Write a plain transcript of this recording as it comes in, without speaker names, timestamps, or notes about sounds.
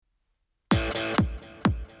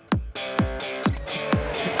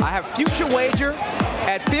I have future wager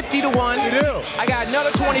at 50 to 1. You do? I got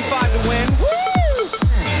another 25 to win. Woo!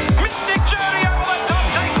 Mystic Journey over the top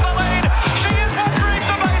takes the lead. She is entering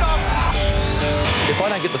the main-off. If I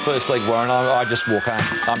don't get the first leg, Warren, I just walk home.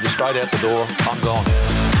 I'm just straight out the door. I'm gone.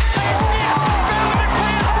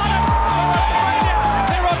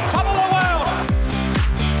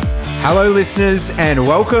 Hello, listeners, and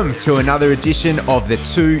welcome to another edition of the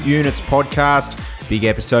 2 Units podcast. Big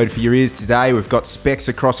episode for your ears today. We've got specs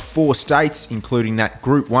across 4 states, including that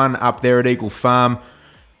Group 1 up there at Eagle Farm.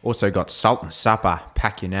 Also got Sultan Supper,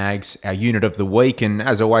 Pack Your Nags, our unit of the week. And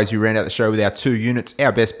as always, we round out the show with our 2 units,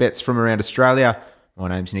 our best bets from around Australia. My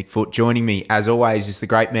name's Nick Foote. Joining me, as always, is the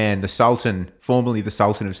great man, the Sultan, formerly the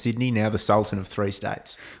Sultan of Sydney, now the Sultan of 3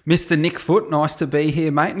 states. Mr. Nick Foote, nice to be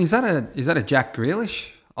here, mate. And is that a Jack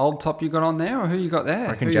Grealish old top you got on there, or who you got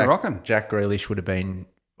there? Who you rocking? Jack Grealish would have been,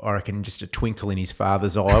 I reckon, just a twinkle in his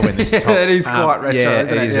father's eye when this top. That is quite retro,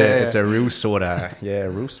 isn't it? It's a real sort of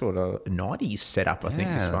 90s setup, I think,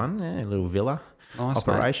 this one. Yeah, a little villa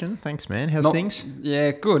operation. Mate. Thanks, man. How's things?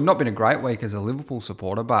 Yeah, good. Not been a great week as a Liverpool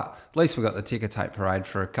supporter, but at least we got the ticker tape parade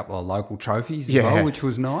for a couple of local trophies as well, which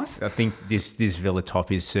was nice. I think this villa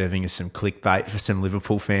top is serving as some clickbait for some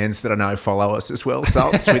Liverpool fans that I know follow us as well,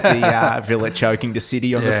 Salts, with the Villa choking to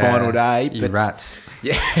City on the final day. You rats.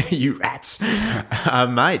 Yeah, you rats.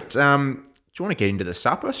 Mate, do you want to get into the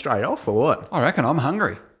supper straight off or what? I reckon I'm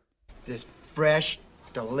hungry. This fresh,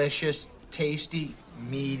 delicious, tasty,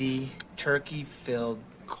 meaty, turkey-filled,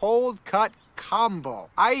 cold-cut combo.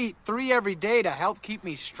 I eat 3 every day to help keep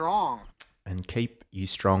me strong. And keep you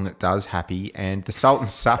strong, it does, happy. And the Sultan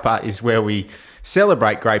Supper is where we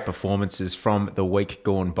celebrate great performances from the week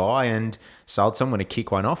gone by. And Sultan, I'm going to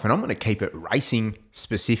kick one off, and I'm going to keep it racing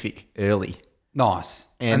specific early. Nice.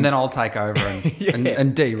 And then I'll take over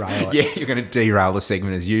and derail it. Yeah, you're going to derail the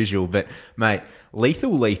segment as usual. But, mate,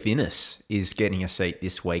 Lethal Leith Innes is getting a seat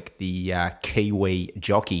this week, the Kiwi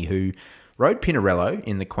jockey who rode Pinarello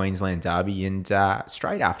in the Queensland Derby and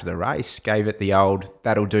straight after the race gave it the old,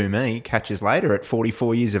 that'll do me, catches later at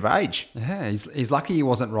 44 years of age. Yeah, he's lucky he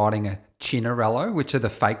wasn't riding a Chinarello, which are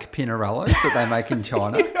the fake Pinarellos that they make in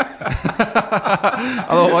China.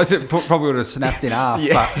 Otherwise, it probably would have snapped in half.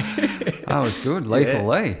 Yeah. But that was good. Lethal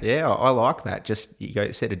Lee. Yeah, I like that. Just,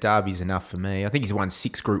 you said a Derby's enough for me. I think he's won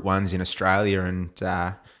 6 Group 1s in Australia and,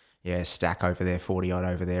 stack over there, 40-odd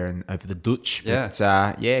over there and over the Dutch. But,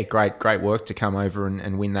 great work to come over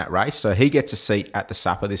and win that race. So he gets a seat at the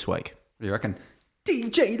supper this week. What do you reckon?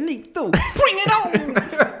 DJ Lethal, bring it on!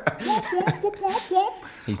 Wop, wop, wop, wop, wop.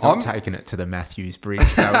 He's not taking it to the Matthews Bridge,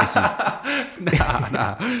 though, is he?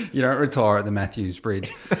 No. You don't retire at the Matthews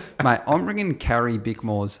Bridge. Mate, I'm bringing Carrie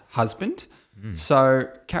Bickmore's husband. So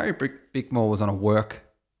Carrie Bickmore was on a work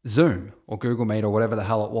Zoom or Google Meet or whatever the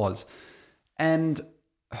hell it was. And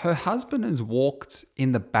her husband has walked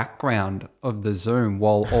in the background of the Zoom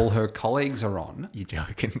while all her colleagues are on. You're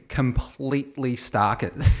joking. Completely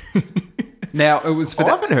starkers. Now, it was for I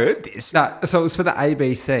haven't heard this. No, so it was for the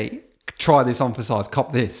ABC. Try this on for size.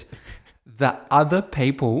 Cop this. The other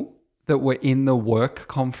people that were in the work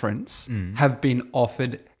conference have been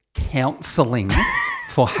offered counselling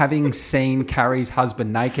for having seen Carrie's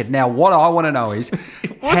husband naked. Now, what I want to know is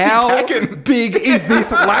how big is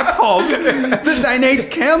this lap hog that they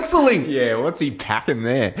need counselling? Yeah, what's he packing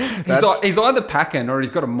there? He's either packing or he's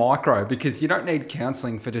got a micro, because you don't need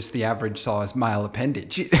counselling for just the average size male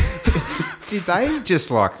appendage. Did they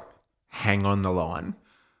just hang on the line?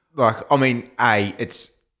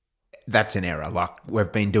 That's an error.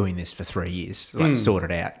 We've been doing this for 3 years. Sort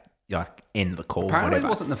it out. End the call. Apparently whatever. It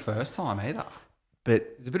wasn't the first time either.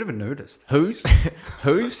 But he's a bit of a nudist. Who's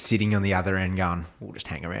sitting on the other end going, we'll just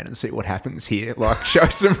hang around and see what happens here? Show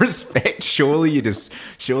some respect. Surely you're just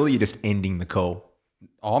ending the call.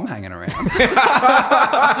 I'm hanging around. Imagine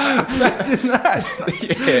that.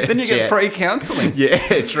 Yeah, then you get free counselling.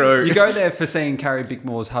 Yeah, true. You go there for seeing Carrie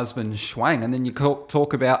Bickmore's husband Schwang, and then you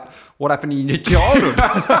talk about what happened in your childhood.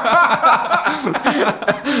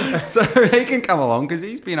 So he can come along because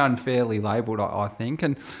he's been unfairly labelled, I think.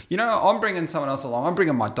 And, I'm bringing someone else along. I'm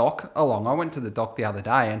bringing my doc along. I went to the doc the other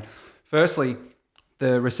day, and firstly,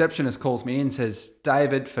 the receptionist calls me in and says,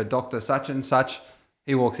 David, for Dr. Such and Such.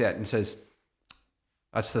 He walks out and says,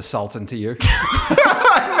 that's the Sultan to you.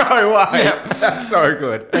 No way. Yeah. That's so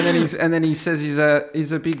good. And then he says he's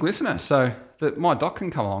a big listener, so that my doc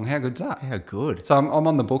can come along. How good's that? How good. So I'm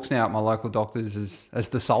on the books now at my local doctors as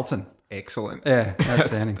the Sultan. Excellent. Yeah,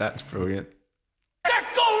 outstanding. That's brilliant.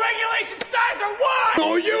 That goal regulation size of what?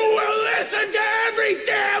 So you will listen to every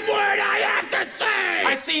damn word I have to say.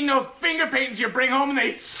 I seen those finger paintings you bring home and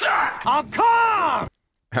they suck. Oh, come!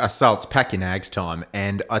 So it's Pack Your Nags time,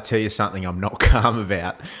 and I tell you something I'm not calm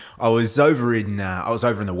about. I was over in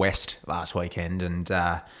the West last weekend, and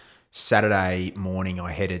Saturday morning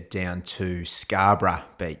I headed down to Scarborough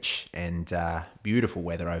Beach, and beautiful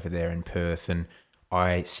weather over there in Perth, and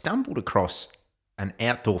I stumbled across an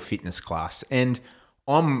outdoor fitness class, and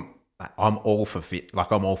I'm all for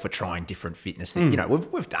I'm all for trying different fitness things. You know,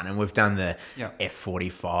 we've done them. We've done the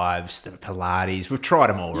F45s, the Pilates. We've tried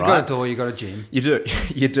them all, right? You got a door, you got a gym. You do.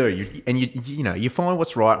 You find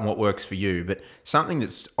what's right and what works for you. But something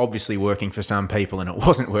that's obviously working for some people and it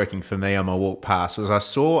wasn't working for me on my walk past was I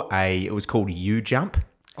saw it was called U-Jump.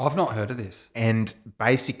 I've not heard of this. And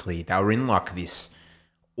basically they were in like this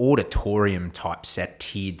auditorium type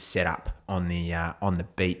tiered setup on the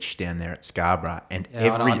beach down there at Scarborough, and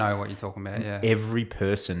I know what you're talking about. Yeah, every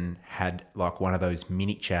person had like one of those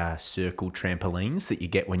miniature circle trampolines that you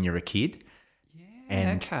get when you're a kid,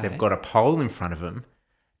 and they've got a pole in front of them,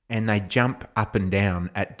 and they jump up and down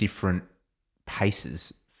at different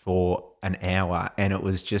paces for an hour, and it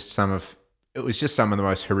was just some of the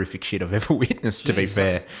most horrific shit I've ever witnessed, to be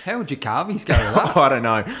fair. How would your calvies go with that? I don't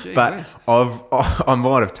know. Gee but whiz. I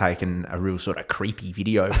might have taken a real sort of creepy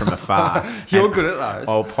video from afar. You're and good at those.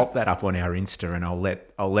 I'll pop that up on our Insta, and I'll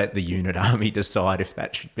let the unit army decide if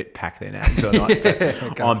that should pack their nags or not.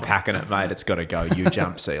 But I'm packing it, mate. It's got to go. You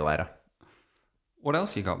jump. See you later. What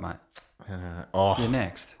else you got, mate? You're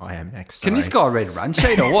next. I am next. Can this guy read a run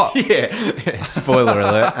sheet or what? Yeah. Spoiler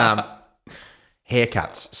alert.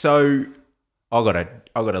 Haircuts. So I got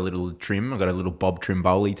a little trim. I got a little Bob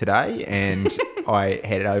Trimboli today, and I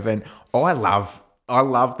headed over. And I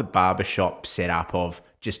love the barbershop setup of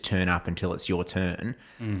just turn up until it's your turn,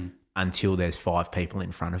 until there's 5 people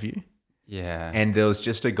in front of you. Yeah. And there was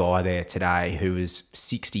just a guy there today who was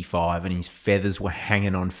 65, and his feathers were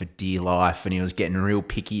hanging on for dear life, and he was getting real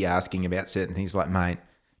picky, asking about certain things. Like, mate,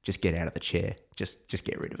 just get out of the chair. Just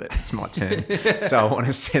get rid of it. It's my turn. So I want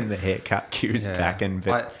to send the haircut cues back.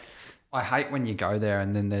 I hate when you go there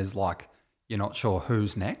and then there's like, you're not sure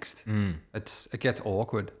who's next. It gets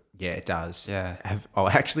awkward. Yeah, it does. Yeah.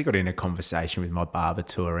 I actually got in a conversation with my barber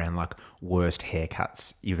too around like worst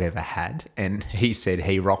haircuts you've ever had. And he said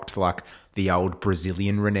he rocked like the old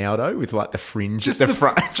Brazilian Ronaldo with like the fringe at the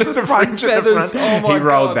front. the front feathers. Oh my He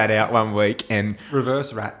rolled God. that out one week, and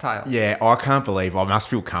Reverse rat tail. yeah, I can't believe I must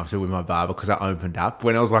feel comfortable with my barber because I opened up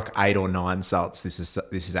when I was like 8 or 9 salts. This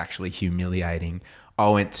is actually humiliating. I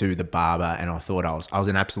went to the barber and I thought I was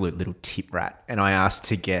an absolute little tip rat, and I asked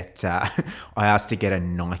to get a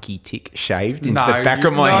Nike tick shaved into the back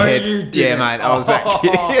of my head. You didn't. Yeah, mate, I was that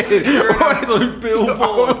kid. You're an absolute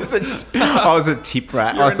billboard. I was a tip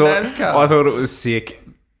rat. You're a NASCAR. I thought it was sick.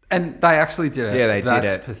 And they actually did it. Yeah, they did it.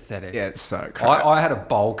 That's pathetic. Yeah, it's so crazy. I had a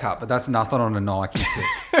bowl cut, but that's nothing on a Nike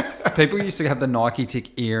tick. People used to have the Nike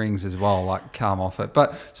tick earrings as well, like come off it.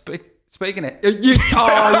 But speaking of... you didn't.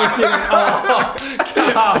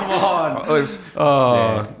 Oh, come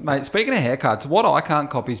on. Mate, speaking of haircuts, what I can't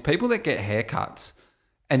copy is people that get haircuts,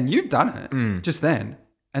 and you've done it just then,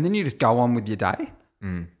 and then you just go on with your day.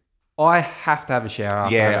 I have to have a shower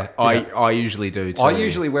after. Yeah, I usually do too. I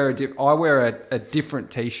usually wear a different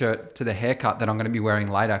t-shirt to the haircut that I'm going to be wearing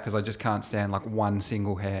later because I just can't stand like one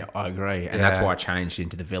single hair. I agree, and that's why I changed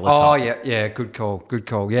into the Villa Oh top. yeah, good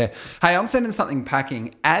call. Yeah. Hey, I'm sending something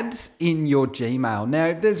packing. Ads in your Gmail. Now,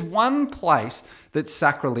 if there's one place that's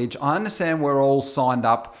sacrilege, I understand we're all signed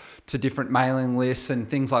up to different mailing lists and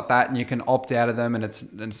things like that, and you can opt out of them, and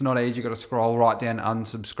it's not easy. You've got to scroll right down,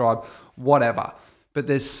 unsubscribe, whatever. But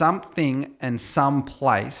there's something and some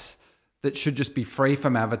place that should just be free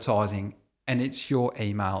from advertising, and it's your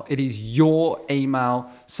email. It is your email.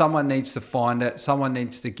 Someone needs to find it. Someone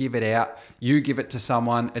needs to give it out. You give it to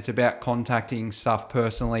someone. It's about contacting stuff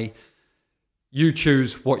personally. You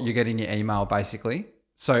choose what you get in your email, basically.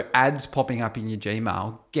 So ads popping up in your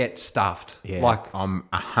Gmail, get stuffed. Yeah, I'm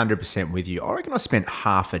 100% with you. I reckon I spent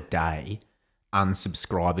half a day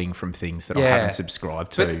unsubscribing from things that I haven't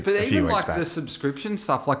subscribed to but a few even weeks like back. the subscription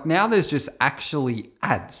stuff, like now there's just actually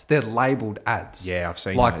ads. They're labelled ads. Yeah, I've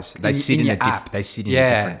seen like those. They sit in your a app. a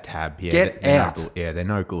different tab. Yeah, Get they're out. No good. Yeah, they're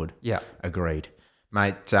no good. Yeah. Agreed.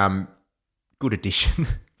 Mate, good addition.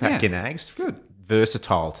 Back in Ags. Good.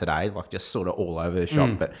 Versatile today, like just sort of all over the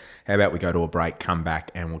shop. But how about we go to a break, come back,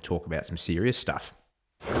 and we'll talk about some serious stuff.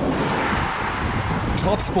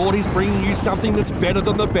 Top Sport is bringing you something that's better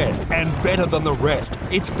than the best and better than the rest.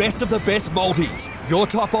 It's best of the best multis. Your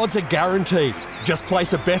top odds are guaranteed. Just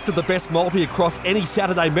place a best of the best multi across any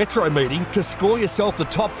Saturday Metro meeting to score yourself the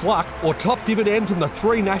top fluck or top dividend from the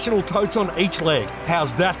 3 national totes on each leg.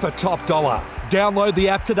 How's that for top dollar? Download the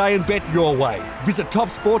app today and bet your way. Visit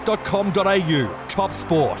topsport.com.au. Top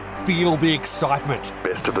Sport. Feel the excitement.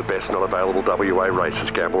 Best of the best, not available WA races.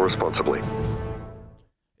 Gamble responsibly.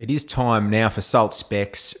 It is time now for Salt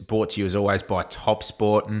Specs, brought to you as always by Top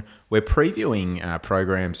Sport, and we're previewing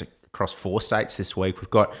programs across 4 states this week. We've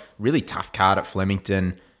got a really tough card at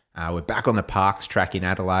Flemington. We're back on the Parks track in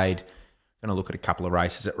Adelaide. Going to look at a couple of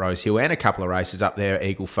races at Rosehill and a couple of races up there at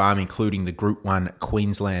Eagle Farm, including the Group 1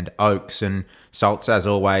 Queensland Oaks. And Salts, as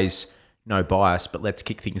always, no bias, but let's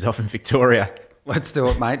kick things off in Victoria. Let's do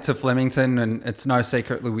it, mate, to Flemington. And it's no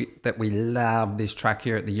secret that we love this track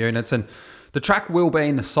here at the units. And the track will be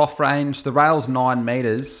in the soft range. The rail's 9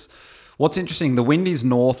 metres. What's interesting, the wind is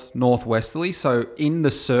northwesterly, so in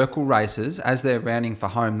the circle races, as they're rounding for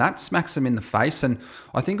home, that smacks them in the face, and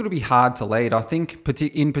I think it'll be hard to lead. I think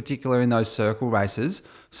in particular in those circle races,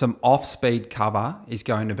 some off-speed cover is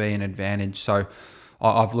going to be an advantage. So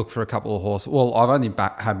I've looked for a couple of horses. Well, I've only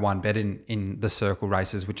had one bet in the circle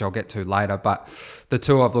races, which I'll get to later, but the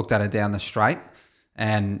 2 I've looked at are down the straight,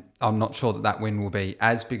 and I'm not sure that win will be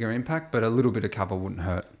as big an impact, but a little bit of cover wouldn't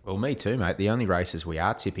hurt. Well, me too, mate. The only races we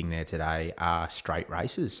are tipping there today are straight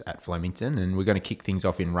races at Flemington, and we're going to kick things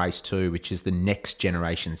off in race 2, which is the Next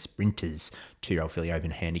Generation Sprinters 2-year-old filly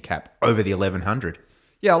open handicap over the 1100.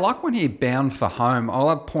 Yeah, I like when he bound for home. I'll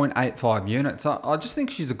have 0.85 units. I just think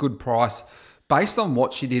she's a good price based on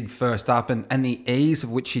what she did first up and the ease of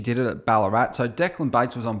which she did it at Ballarat. So Declan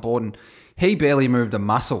Bates was on board and he barely moved a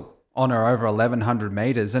muscle on her over 1,100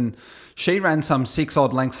 metres, and she ran some 6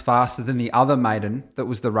 odd lengths faster than the other maiden that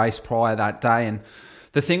was the race prior that day. And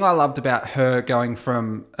the thing I loved about her going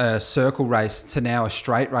from a circle race to now a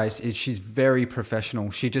straight race is she's very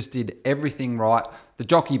professional. She just did everything right. The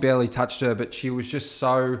jockey barely touched her, but she was just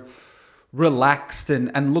so relaxed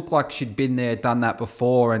and looked like she'd been there, done that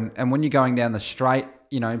before. And when you're going down the straight,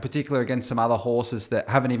 you know, in particular against some other horses that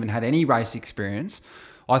haven't even had any race experience,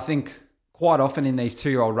 I think quite often in these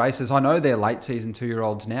 2-year-old races, I know they're late season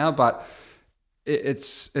 2-year-olds now, but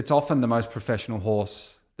it's often the most professional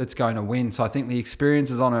horse that's going to win. So I think the experience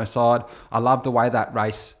is on her side. I love the way that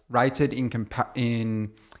race rated in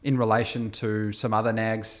relation to some other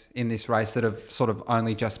nags in this race that have sort of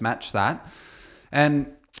only just matched that. And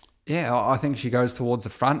yeah, I think she goes towards the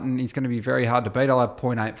front and it's going to be very hard to beat. I'll have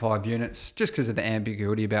 0.85 units just because of the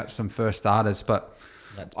ambiguity about some first starters, but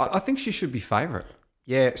I think she should be favourite.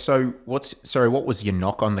 Yeah, so what was your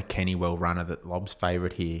knock on the Kennywell runner that Lob's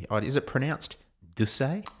favourite here? Oh, is it pronounced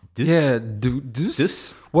Dusse? Yeah,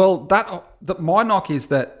 Dusse. Well, my knock is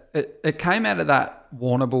that it came out of that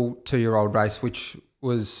Warrnambool 2-year-old race, which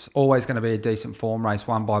was always going to be a decent form race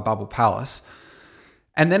won by Bubble Palace.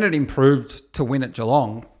 And then it improved to win at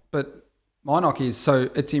Geelong. But my knock is, so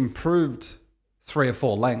it's improved 3 or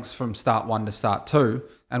 4 lengths from start 1 to start 2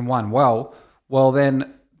 and won well. Well,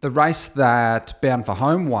 then the race that Bound for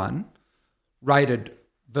Home won rated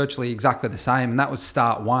virtually exactly the same, and that was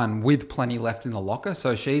start 1 with plenty left in the locker.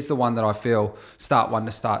 So she's the one that I feel start 1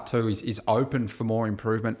 to start 2 is open for more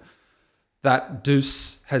improvement. That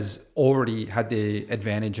Deuce has already had the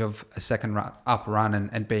advantage of a second up run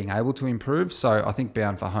and being able to improve. So I think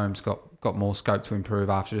Bound for Home's got more scope to improve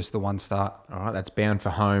after just the one start. All right, that's Bound for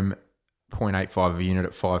Home, 0.85 a unit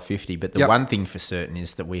at 550. But the one thing for certain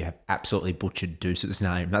is that we have absolutely butchered Deuce's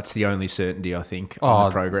name. That's the only certainty, I think, on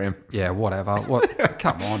the program. Yeah, whatever.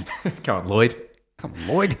 Come on. Come on, Lloyd. Come on,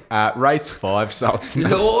 Lloyd. Race 5, Salts.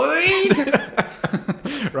 Lloyd!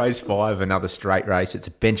 Race 5, another straight race. It's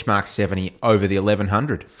a benchmark 70 over the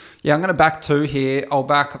 1100. Yeah, I'm going to back 2 here. I'll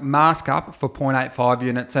back Mask Up for 0.85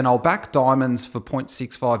 units and I'll back Diamonds for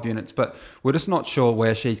 0.65 units, but we're just not sure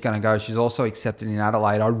where she's going to go. She's also accepted in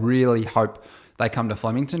Adelaide. I really hope they come to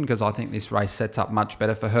Flemington because I think this race sets up much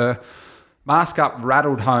better for her. Mask Up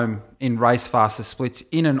rattled home in race faster splits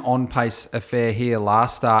in an on-pace affair here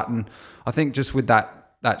last start, and I think just with that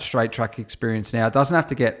straight track experience now, it doesn't have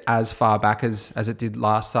to get as far back as it did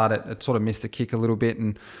last start. It sort of missed the kick a little bit,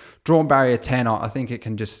 and drawn barrier 10, I think it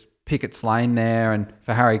can just pick its lane there, and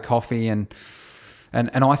for Harry Coffey, and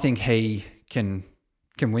I think he can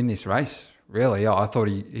win this race. Really, I thought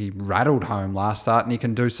he rattled home last start, and he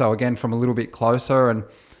can do so again from a little bit closer. And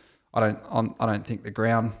I don't think the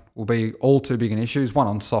ground will be all too big an issue. He's one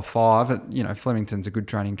on soft 5. You know, Flemington's a good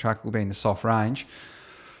training track. Will be in the soft range.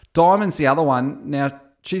 Diamond's the other one. Now,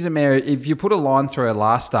 she's a mare. If you put a line through her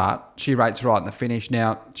last start, she rates right in the finish.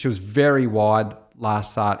 Now, she was very wide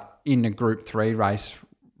last start in a Group 3 race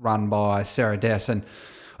run by Sarah Dess, and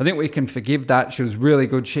I think we can forgive that. She was really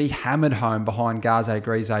good. She hammered home behind Gaze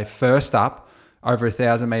Grise first up over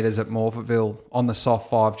 1,000 metres at Morphettville on the soft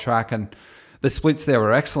 5 track, and the splits there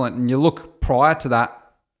were excellent. And you look prior to that,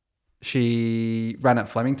 she ran at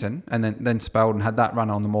Flemington and then spelled and had that run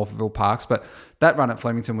on the Morphettville Parks. But that run at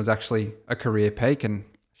Flemington was actually a career peak, and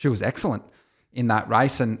she was excellent in that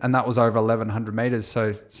race. And that was over 1,100 metres,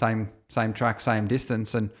 so same track, same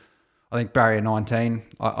distance. And I think barrier 19,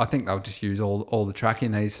 I think they'll just use all the track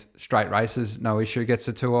in these straight races. No issue. Gets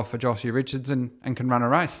a 2 off for Joshy Richards and can run a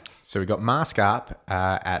race. So we've got Mask Up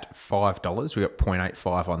at $5. We've got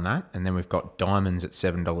 0.85 on that. And then we've got Diamonds at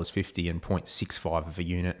 $7.50 and 0.65 of a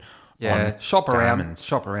unit. Yeah, shop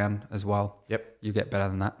around as well. Yep. You get better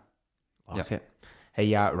than that. Like it.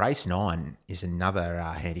 Hey, race 9 is another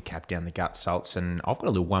handicap down the gut, Salts, and I've got a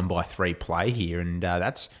little 1x3 play here, and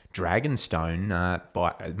that's Dragonstone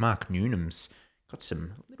by Mark Newnham's. Got a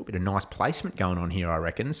little bit of nice placement going on here, I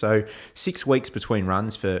reckon. So 6 weeks between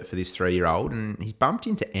runs for this 3-year-old, and he's bumped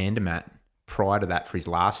into Andermatt prior to that for his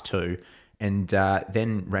last 2, and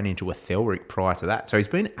then ran into a Thelric prior to that. So he's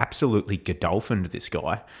been absolutely Godolphined, this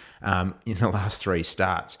guy, in the last 3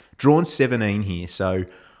 starts. Drawn 17 here, so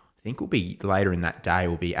I think we'll be later in that day.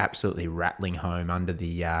 We'll be absolutely rattling home under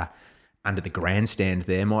the grandstand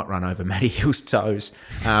there. Might run over Matty Hill's toes.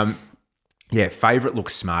 Favourite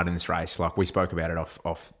looks smart in this race. Like we spoke about it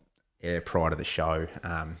off air prior to the show.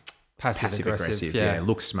 Passive aggressive. Yeah,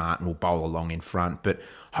 looks smart and will bowl along in front. But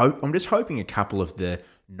I'm just hoping a couple of the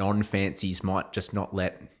non-fancies might just not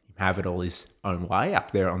let him have it all his own way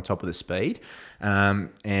up there on top of the speed.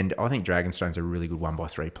 And I think Dragonstone's a really good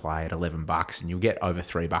 1x3 play at $11, and you'll get over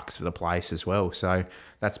 $3 for the place as well. So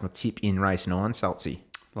that's my tip in race 9, Saltsy.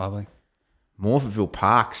 Lovely. Morphettville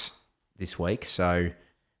Parks this week. So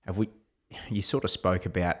you sort of spoke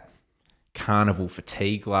about carnival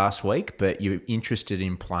fatigue last week, but you're interested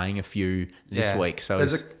in playing a few this week. So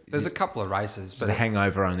there's a couple of races. Does the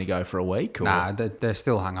hangover only go for a week? Or? Nah, they're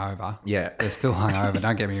still hungover. Yeah. They're still hungover,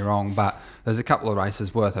 don't get me wrong, but there's a couple of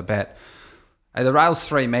races worth a bet. Hey, the rail's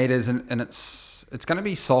 3 metres, and it's going to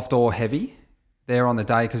be soft or heavy there on the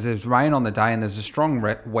day because there's rain on the day and there's a strong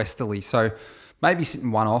westerly. So maybe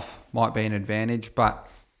sitting one off might be an advantage, but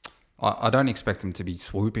I don't expect them to be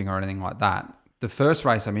swooping or anything like that. The first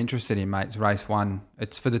race I'm interested in, mate, is race 1.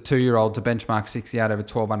 It's for the 2-year-old to benchmark 68 over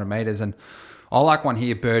 1,200 metres. And I like one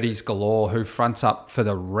here, Birdies Galore, who fronts up for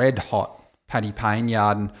the red-hot Paddy Payne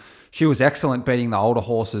yard. And she was excellent beating the older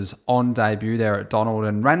horses on debut there at Donald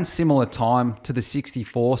and ran similar time to the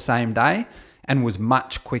 64 same day and was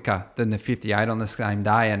much quicker than the 58 on the same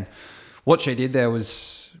day. And what she did there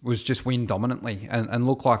was just win dominantly and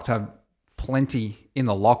looked like to have plenty in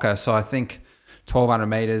the locker. So I think 1,200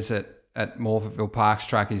 metres at Morphettville Parks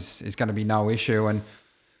track is going to be no issue. And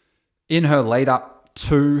in her lead up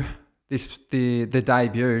to the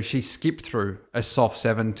debut, she skipped through a soft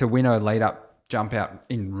 7 to win her lead up jump out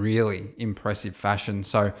in really impressive fashion.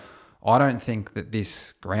 So I don't think that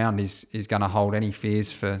this ground is going to hold any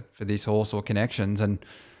fears for this horse or connections. And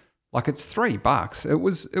like, it's $3. It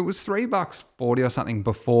was $3.40 or something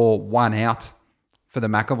before one out for the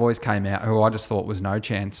McAvoys came out, who I just thought was no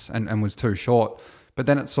chance and was too short. But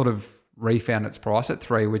then it sort of refound its price at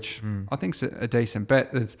 3, which I think's a decent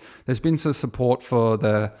bet. There's been some support for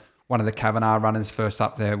one of the Kavanagh runners first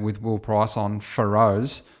up there with Will Price on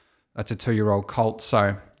Feroz. That's a 2-year-old colt,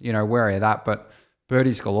 so wary of that. But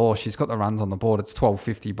Birdies Galore, she's got the runs on the board. It's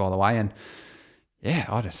 $12.50 by the way, and yeah,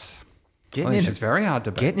 I think it's very hard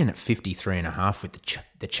to beat. Getting in at 53.5 with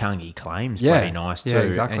the Chungy claims, pretty nice too. Yeah,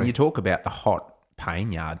 exactly. And you talk about the hot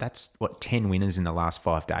Payne yard. That's 10 winners in the last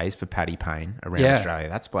 5 days for Paddy Payne around Australia.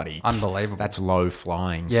 That's bloody unbelievable. That's low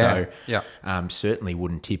flying. Yeah. So certainly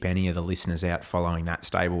wouldn't tip any of the listeners out following that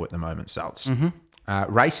stable at the moment, Salts.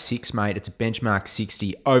 Race 6, mate. It's a benchmark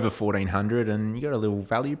 60 over 1,400, and you got a little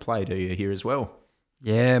value play, do you, here as well?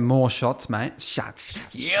 Yeah, more shots, mate. Shots.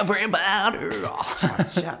 Everybody.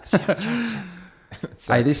 Shots.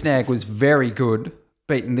 Hey, this nag was very good,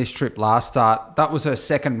 beating this trip last start. That was her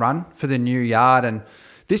second run for the new yard, and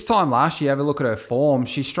this time last year, have a look at her form.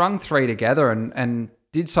 She strung 3 together and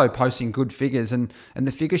did so posting good figures, and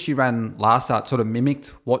the figure she ran last start sort of mimicked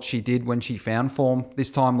what she did when she found form this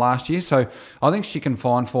time last year. So I think she can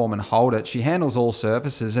find form and hold it. She handles all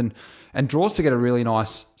surfaces and draws to get a really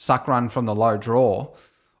nice suck run from the low draw.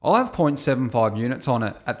 I'll have 0.75 units on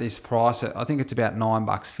it at this price. I think it's about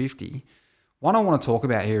 $9.50. One I want to talk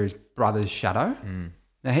about here is Brothers Shadow.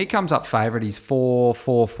 Now, he comes up favourite. He's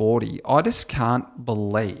 4.40. I just can't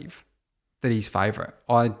believe that he's favourite.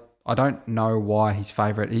 I don't know why he's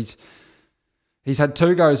favourite. He's had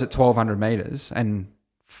 2 goes at 1,200 metres and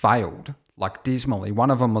failed, like dismally.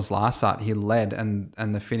 One of them was last start. He led and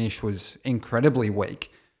the finish was incredibly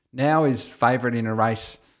weak. Now he's favourite in a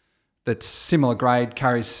race that's similar grade,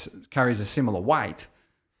 carries a similar weight.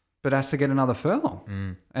 but has to get another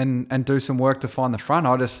furlong and do some work to find the front.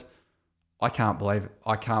 I can't believe it.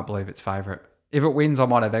 I can't believe it's favourite. If it wins, I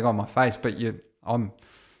might have egg on my face, but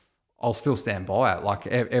I'll still stand by it. Like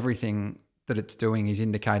everything that it's doing is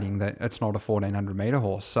indicating that it's not a 1,400 metre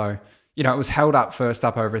horse. So, it was held up first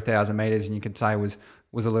up over 1,000 metres, and you could say was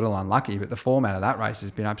a little unlucky, but the format of that race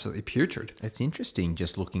has been absolutely putrid. It's interesting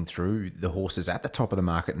just looking through the horses at the top of the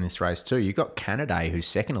market in this race too. You got Canaday, who's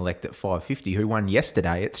second elect at 550, who won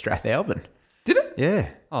yesterday at Strathalbyn. Did it? Yeah.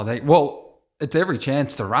 Oh, it's every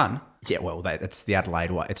chance to run. Yeah, well, that's the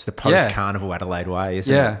Adelaide way. It's the post-carnival Adelaide way,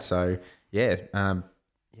 isn't it? So,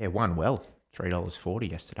 won well.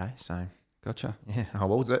 $3.40 yesterday, so... Gotcha. Yeah,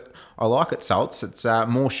 I like it, Salts. It's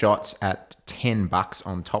more shots at $10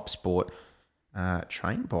 on Top Sport,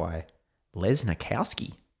 trained by Les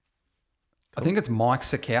Nikowski. I think it's Mike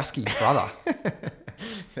Sikowski's brother.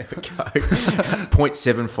 There we go.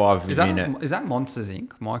 0.75 a minute. Is that Monsters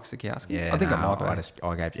Inc., Mike Sikowski? Yeah, I think it might be.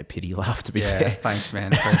 I gave you a pity laugh, to be fair. Thanks,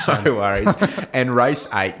 man. Appreciate No worries. And race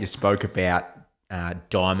 8, you spoke about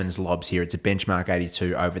Diamond's Lobs here. It's a benchmark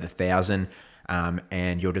 82 over the 1,000.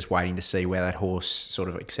 And you're just waiting to see where that horse sort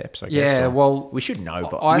of accepts, I guess. Yeah, well... We should know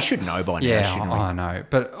by now, shouldn't we? Yeah, I know.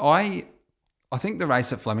 But I think the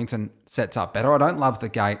race at Flemington sets up better. I don't love the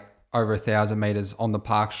gate over 1,000 metres on the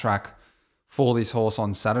Parks track for this horse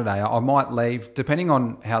on Saturday. I might leave, depending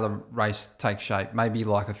on how the race takes shape, maybe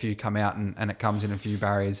like a few come out and it comes in a few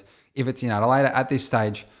barriers. If it's in Adelaide, at this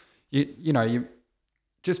stage, you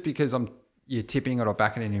just because you're tipping it or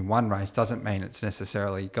backing it in one race doesn't mean it's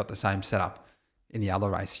necessarily got the same setup in the other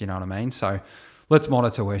race, you know what I mean? So let's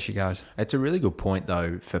monitor where she goes. It's a really good point,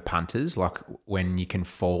 though, for punters, like when you can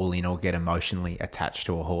fall in or get emotionally attached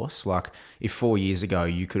to a horse. Like if 4 years ago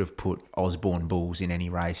you could have put Osborne Bulls in any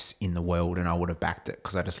race in the world and I would have backed it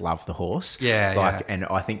because I just love the horse. Yeah. And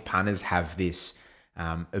I think punters have this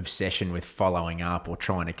obsession with following up or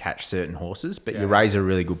trying to catch certain horses. But you raise a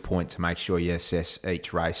really good point to make sure you assess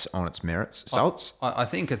each race on its merits. Salts? I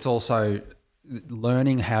think it's also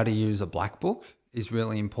learning how to use a black book is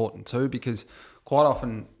really important too, because quite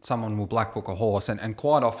often someone will black book a horse and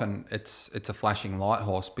quite often it's a flashing light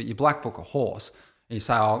horse, but you black book a horse and you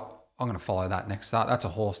say, oh, I'm going to follow that next start. That's a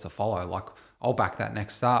horse to follow. Like I'll back that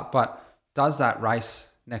next start. But does that race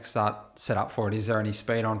next start set up for it? Is there any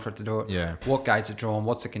speed on for it to do it? Yeah. What gates are drawn?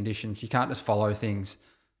 What's the conditions? You can't just follow things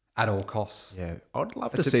at all costs. Yeah. I'd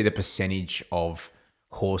love to see the percentage of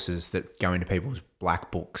horses that go into people's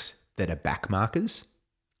black books that are back markers.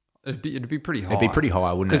 It'd be pretty high. It'd be pretty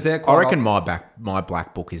high, wouldn't it? I reckon my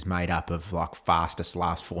black book is made up of like fastest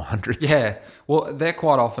last 400s. Yeah. Well, they're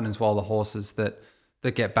quite often as well the horses that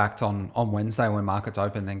get backed on Wednesday when markets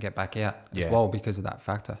open, then get back out as well because of that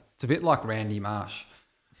factor. It's a bit like Randy Marsh.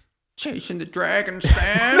 Chasing the dragon,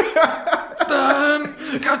 Stan. Stan,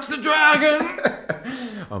 catch the dragon.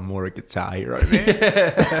 I'm more a guitar hero,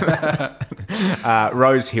 man.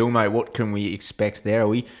 Rose Hill, mate, what can we expect there? Are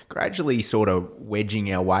we gradually sort of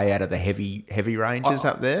wedging our way out of the heavy ranges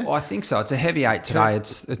up there? I think so. It's a heavy 8 today.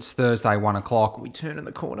 It's Thursday, 1 o'clock. Are we turning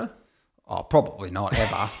the corner? Oh, probably not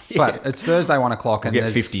ever. But it's Thursday, 1 o'clock. We'll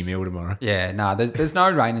get 50 mil tomorrow. Yeah, no, there's no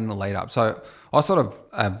rain in the lead up. So I sort of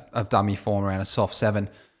have done my form around a soft 7.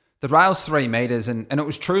 The rail's 3 metres, and it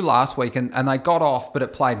was true last week, and they got off, but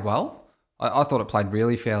it played well. I thought it played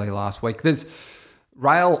really fairly last week.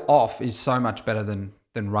 Rail off is so much better than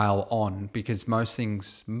rail on because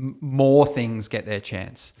more things get their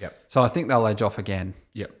chance. Yep. So I think they'll edge off again.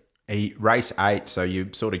 Yep. Race 8, so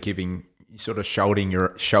you're sort of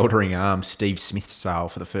shouldering arms Steve Smith style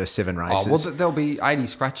for the first 7 races. Oh, well, there'll be 80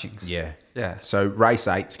 scratchings. Yeah. Yeah. So race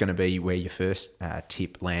 8's going to be where your first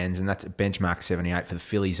tip lands, and that's benchmark 78 for the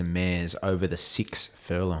fillies and mares over the 6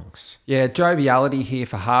 furlongs. Yeah, joviality here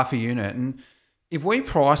for half a unit. And if we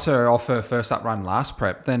price her off her first up run last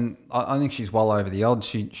prep, then I think she's well over the odds.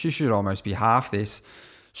 She should almost be half this.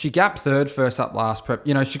 She gapped third first up last prep.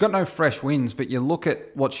 You know, she got no fresh wins, but you look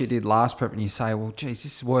at what she did last prep and you say, well, geez,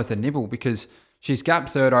 this is worth a nibble because she's gapped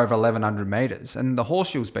third over 1,100 metres. And the horse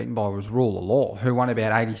she was beaten by was Rule of Law, who won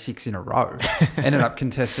about 86 in a row. Ended up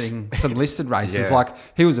contesting some listed races. Yeah. Like,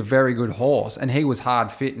 he was a very good horse and he was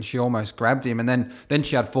hard fit and she almost grabbed him. And then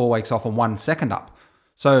she had 4 weeks off and 1 second up.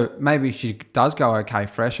 So maybe she does go okay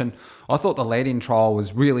fresh. And I thought the lead-in trial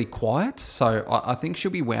was really quiet. So I think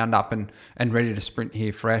she'll be wound up and ready to sprint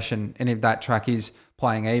here fresh. And if that track is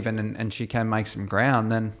playing even and she can make some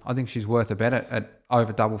ground, then I think she's worth a bet at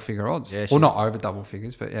over double figure odds. Yeah, well, not over double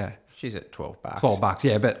figures, but yeah. She's at $12. $12,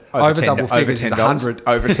 yeah, but over double figures is 100.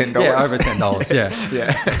 Over $10. Yeah, over $10, yeah.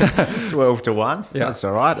 Yeah. 12 to 1. Yeah. That's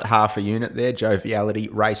all right. Half a unit there. Joviality,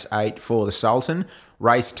 race 8 for the Sultan.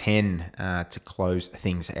 race 10 to close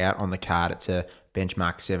things out on the card. It's a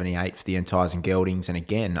benchmark 78 for the Entires and Geldings, and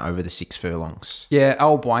again over the 6 furlongs. Yeah,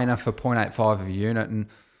 Al Buena for 0.85 of a unit. And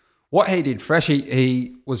what he did fresh,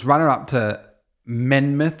 he was runner up to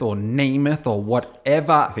Menmouth or Nemeth or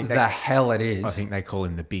whatever the hell it is. I think they call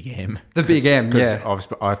him the Big M. The Big M, yeah.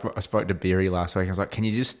 I spoke to Beery last week. I was like, can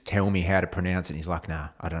you just tell me how to pronounce it? And he's like, nah,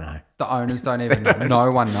 I don't know. The owners don't even know.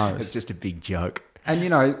 No one knows. It's just a big joke. And,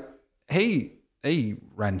 he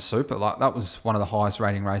ran super. Like, that was one of the highest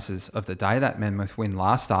rating races of the day, that Menmouth win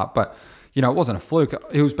last start. But, it wasn't a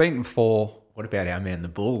fluke. He was beaten for... What about our man, the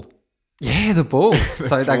Bull? Yeah, the Bull.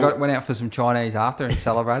 So they went out for some Chinese after and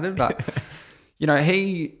celebrated. But...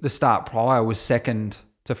 the start prior was second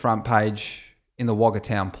to Front Page in the Wagga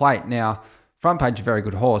Town Plate. Now, Front Page, a very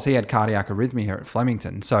good horse. He had cardiac arrhythmia here at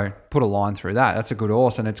Flemington, so put a line through that. That's a good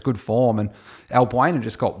horse and it's good form. And Al Buena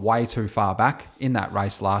just got way too far back in that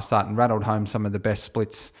race last start and rattled home some of the best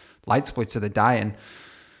late splits of the day.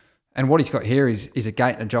 And what he's got here is a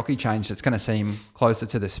gate and a jockey change that's going to see him closer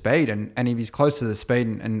to the speed. And if he's close to the speed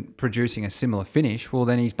and producing a similar finish, well,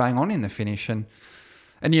 then he's bang on in the finish. And,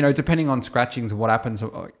 depending on scratchings and what happens,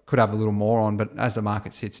 I could have a little more on. But as the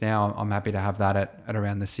market sits now, I'm happy to have that at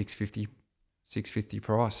around the 650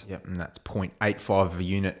 price. Yep, and that's 0.85 of a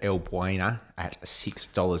unit, El Buena, at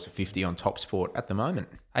 $6.50 on Top Sport at the moment.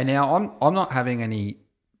 Hey, now, I'm not having any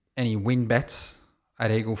win bets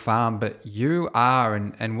at Eagle Farm, but you are.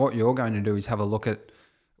 And what you're going to do is have a look at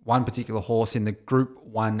one particular horse in the Group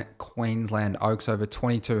 1 Queensland Oaks over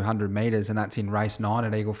 2,200 metres, and that's in race 9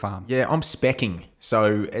 at Eagle Farm. Yeah, I'm speccing.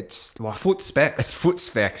 So it's like... Foot specs. It's foot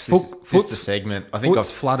specs. This is the segment.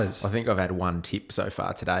 Flutters. I think I've had one tip so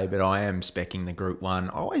far today, but I am speccing the Group 1.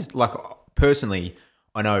 I always, personally,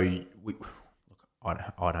 I know...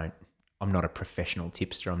 I'm not a professional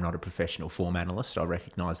tipster. I'm not a professional form analyst. I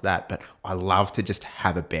recognise that. But I love to just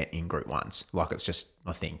have a bet in Group 1s. It's just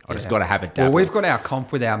my thing. I just got to have a dabble. Well, we've got our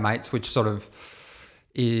comp with our mates, which sort of,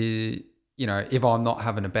 if I'm not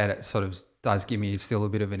having a bet, it sort of does give me still a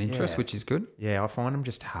bit of an interest, which is good. Yeah, I find them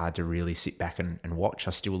just hard to really sit back and watch.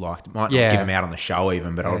 I still might not give them out on the show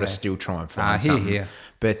even, but I'll just still try and find something. Here.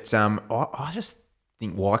 But I just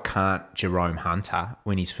think, why can't Jerome Hunter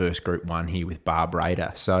win his first Group 1 here with Barb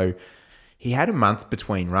Raider? So... He had a month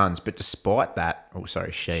between runs, but despite that,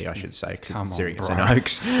 she, I should say, considering it's an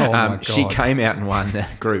Oaks, she came out and won the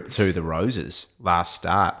Group 2, the Roses, last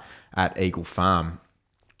start at Eagle Farm,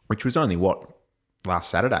 which was only, last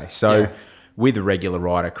Saturday. So with a regular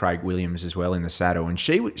rider, Craig Williams, as well in the saddle. And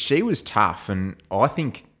she was tough, and I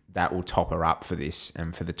think that will top her up for this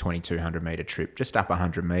and for the 2,200 metre trip, just up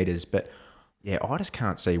 100 metres. But... yeah, I just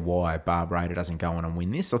can't see why Barb Raider doesn't go on and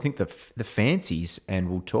win this. I think the fancies, and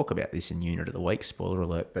we'll talk about this in Unit of the Week, spoiler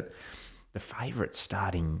alert, but the favourites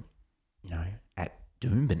starting, at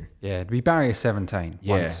Doomben. Yeah, it'd be barrier 17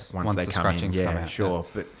 once they come in. Yeah, come out. Sure.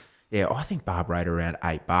 But yeah, I think Barb Raider around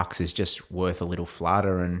 $8 is just worth a little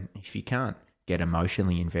flutter. And if you can't get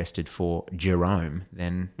emotionally invested for Jerome,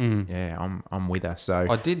 then I'm with her. So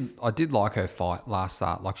I did like her fight last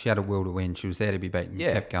start. Like, she had a will to win. She was there to be beaten.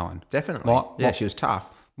 Yeah, kept going. Definitely. She was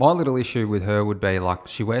tough. My little issue with her would be,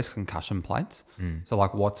 she wears concussion plates. So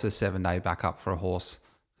what's a 7-day backup for a horse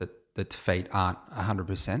that feet aren't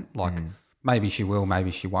 100%? Maybe she will,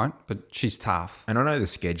 maybe she won't, but she's tough. And I know the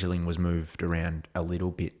scheduling was moved around a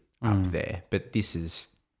little bit up there, but this is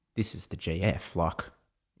the GF.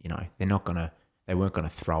 They weren't gonna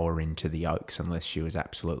throw her into the Oaks unless she was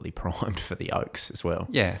absolutely primed for the Oaks as well.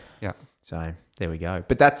 Yeah. So there we go.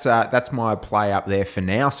 But that's my play up there for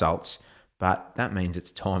now, Salts. But that means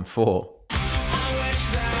it's time for...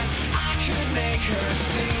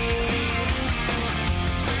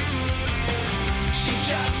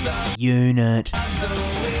 Unit.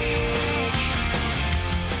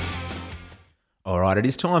 All right, it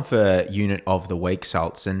is time for Unit of the Week,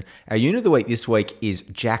 Salts, and our Unit of the Week this week is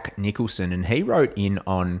Jack Nicholson, and he wrote in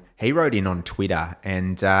on Twitter,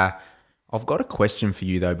 and I've got a question for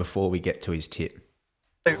you though before we get to his tip.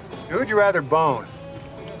 Who would you rather bone,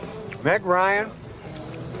 Meg Ryan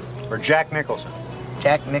or Jack Nicholson?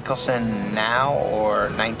 Jack Nicholson now or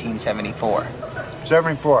 1974?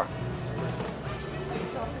 74.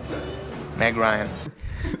 Meg Ryan.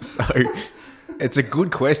 So... it's a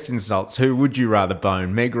good question, Salts. Who would you rather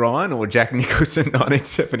bone, Meg Ryan or Jack Nicholson,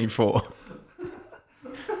 1974?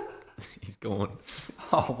 He's gone.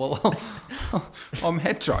 Oh, well, I'm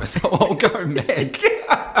hetero, so I'll go Meg.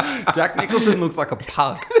 Jack Nicholson looks like a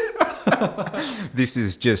pug. This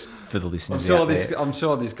is just for the listeners out there. I'm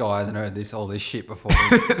sure this guy hasn't heard all this shit before.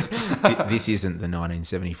 This isn't the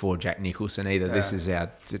 1974 Jack Nicholson either. Yeah. This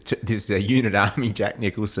is a Unit Army Jack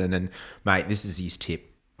Nicholson, and mate, this is his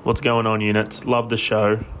tip. What's going on, units? Love the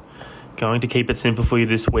show. Going to keep it simple for you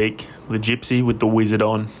this week. The Gypsy with the Wizard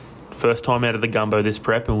on. First time out of the gumbo this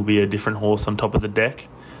prep, and will be a different horse on top of the deck.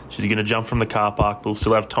 She's going to jump from the car park, but we'll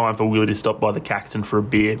still have time for Willie to stop by the Caxton for a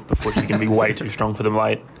beer before she's going to be way too strong for them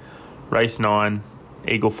late. Race 9,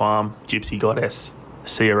 Eagle Farm, Gypsy Goddess.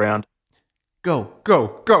 See you around. Go,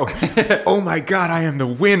 go, go. Oh my God, I am the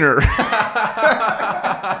winner.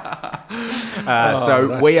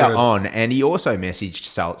 So we are on, and he also messaged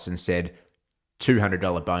Salts and said,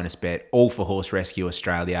 $200 bonus bet, all for Horse Rescue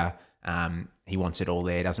Australia. He wants it all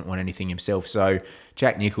there, doesn't want anything himself. So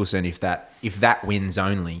Jack Nicholson, if that wins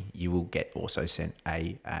only, you will get also sent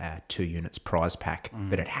a 2 units prize pack,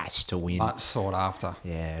 but it has to win. Much sought after.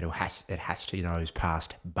 Yeah, it has to nose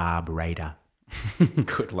past Barb Raider.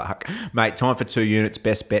 Good luck. Mate, time for 2 units,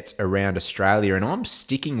 best bets around Australia. And I'm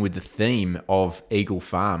sticking with the theme of Eagle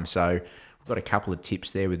Farm. So we've got a couple of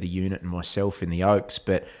tips there with the unit and myself in the Oaks,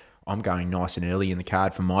 but I'm going nice and early in the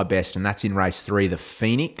card for my best, and that's in race 3, the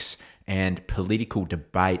Phoenix, and Political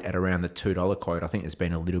Debate at around the $2 quote. I think there's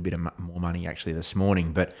been a little bit of more money actually this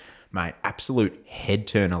morning, but mate, absolute head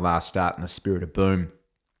turner last start in the Spirit of Boom,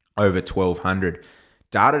 over 1,200.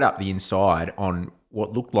 Darted up the inside on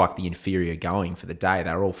what looked like the inferior going for the day.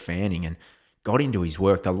 They were all fanning and got into his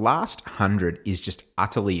work. The last 100 is just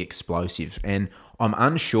utterly explosive, and I'm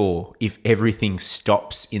unsure if everything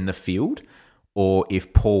stops in the field or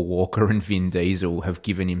if Paul Walker and Vin Diesel have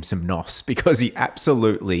given him some nos, because he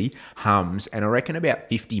absolutely hums. And I reckon about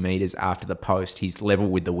 50 metres after the post, he's level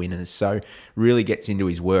with the winners. So really gets into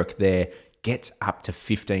his work there. Gets up to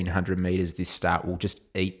 1,500 metres this start. We'll just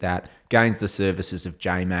eat that. Gains the services of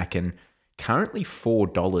J-Mac, and currently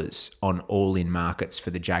 $4 on all-in markets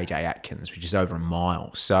for the JJ Atkins, which is over a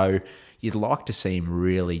mile. So you'd like to see him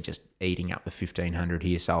really just eating up the 1,500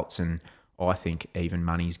 here, Salts, and I think even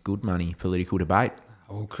money's good money. Political Debate.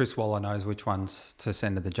 Well, Chris Waller knows which ones to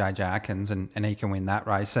send to the JJ Atkins, and he can win that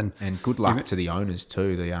race. And good luck to the owners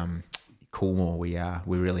too. The Coolmore,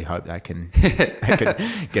 we really hope they can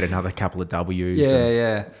get another couple of W's.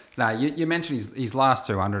 Yeah. No, you mentioned his last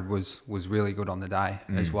 200 was really good on the day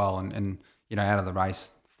as well, and out of the race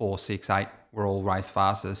 4, 6, 8 were all race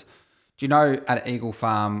fastest. Do you know at Eagle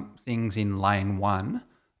Farm things in lane 1?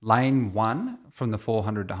 Lane 1 from the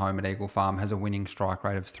 400 to home at Eagle Farm has a winning strike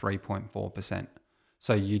rate of 3.4%.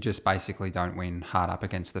 So you just basically don't win hard up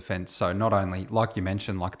against the fence. So not only, like you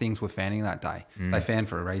mentioned, like things were fanning that day. They fan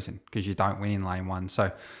for a reason, because you don't win in lane 1.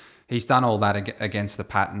 So he's done all that against the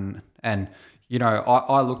pattern. And,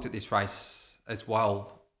 I looked at this race as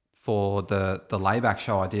well for the layback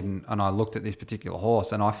show I did, and I looked at this particular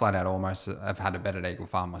horse, and I flat out almost have had a bet at Eagle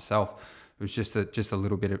Farm myself. It was just a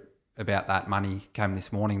little bit about that money came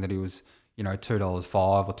this morning that he was, $2.05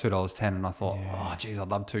 or $2.10, and I thought, oh, geez, I'd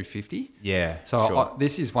love $2.50. Yeah. So sure.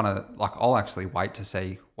 this is one of I'll actually wait to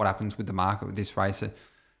see what happens with the market with this race.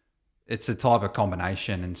 It's a type of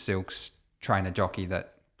combination and Silk's trainer jockey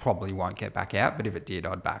that probably won't get back out, but if it did,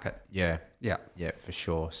 I'd back it. Yeah, for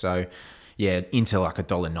sure. So, into like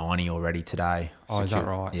 $1.90 already today. Oh, is that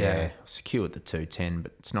right? Yeah. Secured the 2.10,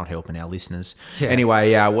 but it's not helping our listeners. Yeah.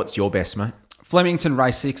 Anyway, what's your best, mate? Flemington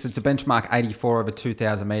Race 6, it's a benchmark 84 over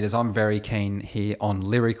 2,000 metres. I'm very keen here on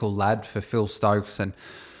Lyrical Lad for Phil Stokes, and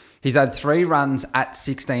he's had 3 runs at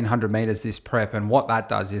 1,600 metres this prep, and what that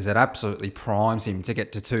does is it absolutely primes him to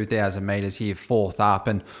get to 2,000 metres here, 4th up.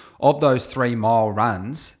 And of those 3-mile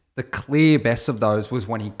runs, the clear best of those was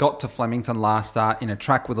when he got to Flemington last start in a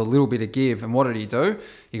track with a little bit of give. And what did he do?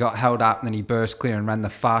 He got held up and then he burst clear and ran the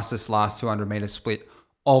fastest last 200 metre split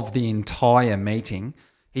of the entire meeting.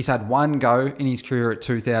 He's had one go in his career at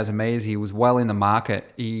 2,000 metres. He was well in the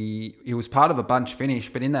market. He was part of a bunch finish,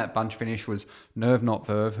 but in that bunch finish was Nerve Not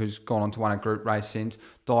Verve, who's gone on to win a group race since.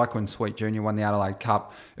 Dyquan Sweet Jr. won the Adelaide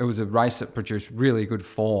Cup. It was a race that produced really good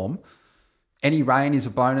form. Any rain is a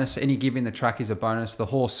bonus. Any give in the track is a bonus. The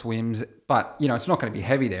horse swims, but, it's not going to be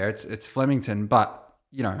heavy there. It's Flemington, but,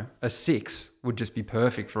 a 6 would just be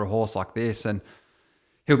perfect for a horse like this, and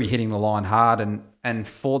he'll be hitting the line hard. And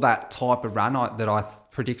for that type of run that I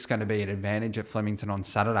predict's going to be an advantage at Flemington on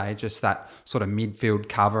Saturday, just that sort of midfield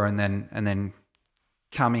cover and then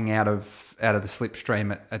coming out of the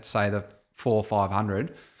slipstream at say the 400 or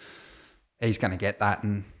 500, he's going to get that,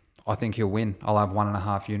 and I think he'll win. I'll have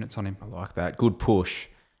 1.5 units on him. I like that. Good push.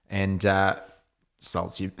 And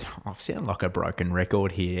Salts, I sound like a broken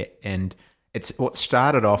record here, and it's what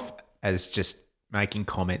started off as just making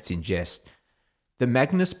comments in jest. the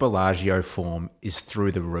Magnus Bellagio form is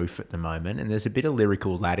through the roof at the moment, and there's a bit of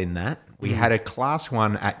lyrical lad in that. We had a Class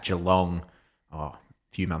 1 at Geelong a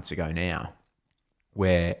few months ago now,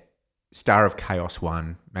 where Star of Chaos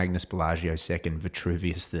won, Magnus Bellagio second,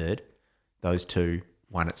 Vitruvius third. Those two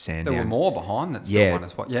won at Sandown. There were more behind that still won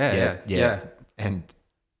as well. Yeah. And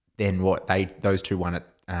then those two won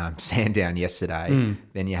at Sandown yesterday.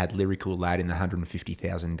 Then you had Lyrical Lad in the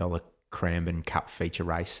 $150,000 Cranbourne Cup feature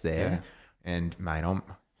race there. Yeah. And, mate,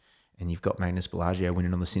 and you've got Magnus Bellagio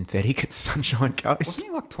winning on the synthetic at Sunshine Coast. Wasn't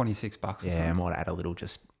he like $26 or something? Yeah, I might add a little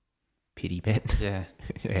just pity bet. Yeah.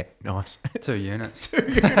 Yeah, nice. 2 units. 2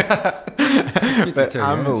 units. 52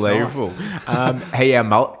 Unbelievable. Nice. Hey, our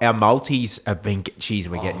multis have been... Geez,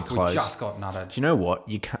 we're getting close. We just got nutted. Do you know what?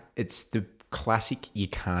 It's the classic you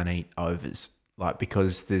can't eat overs. Like,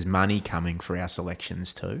 because there's money coming for our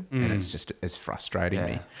selections too. And it's frustrating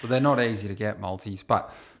me. Well, they're not easy to get, multis,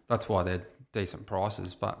 but that's why they're decent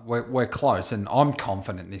prices. But we're close, and I'm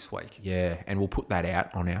confident this week. Yeah, and we'll put that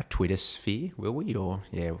out on our Twitter sphere, will we? Or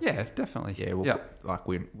yeah, definitely. Yeah,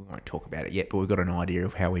 we won't talk about it yet, but we've got an idea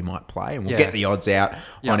of how we might play, and we'll get the odds out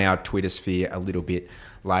on our Twitter sphere a little bit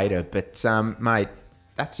later. But mate,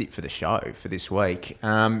 that's it for the show for this week.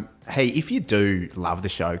 Hey, if you do love the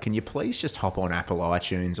show, can you please just hop on Apple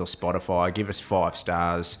iTunes or Spotify, give us 5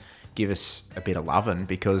 stars, give us a bit of loving,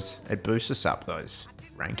 because it boosts us up those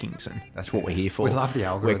rankings, and that's what we're here for. We love the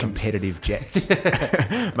algorithms. We're competitive jets.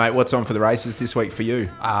 Mate, what's on for the races this week for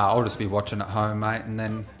you? I'll just be watching at home, mate, and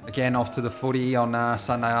then again off to the footy on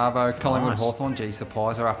Sunday Arvo. Collingwood Hawthorn. Geez, the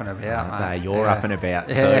Pies are up and about, mate. You're up and about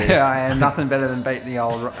too. Yeah, I am. Nothing better than beat the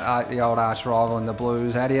old arch rival in the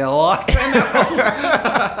Blues. How do you like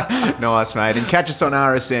them? Nice, mate. And catch us on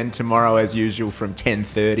RSN tomorrow as usual from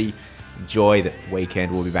 10:30. Enjoy the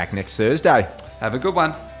weekend. We'll be back next Thursday. Have a good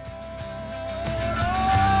one.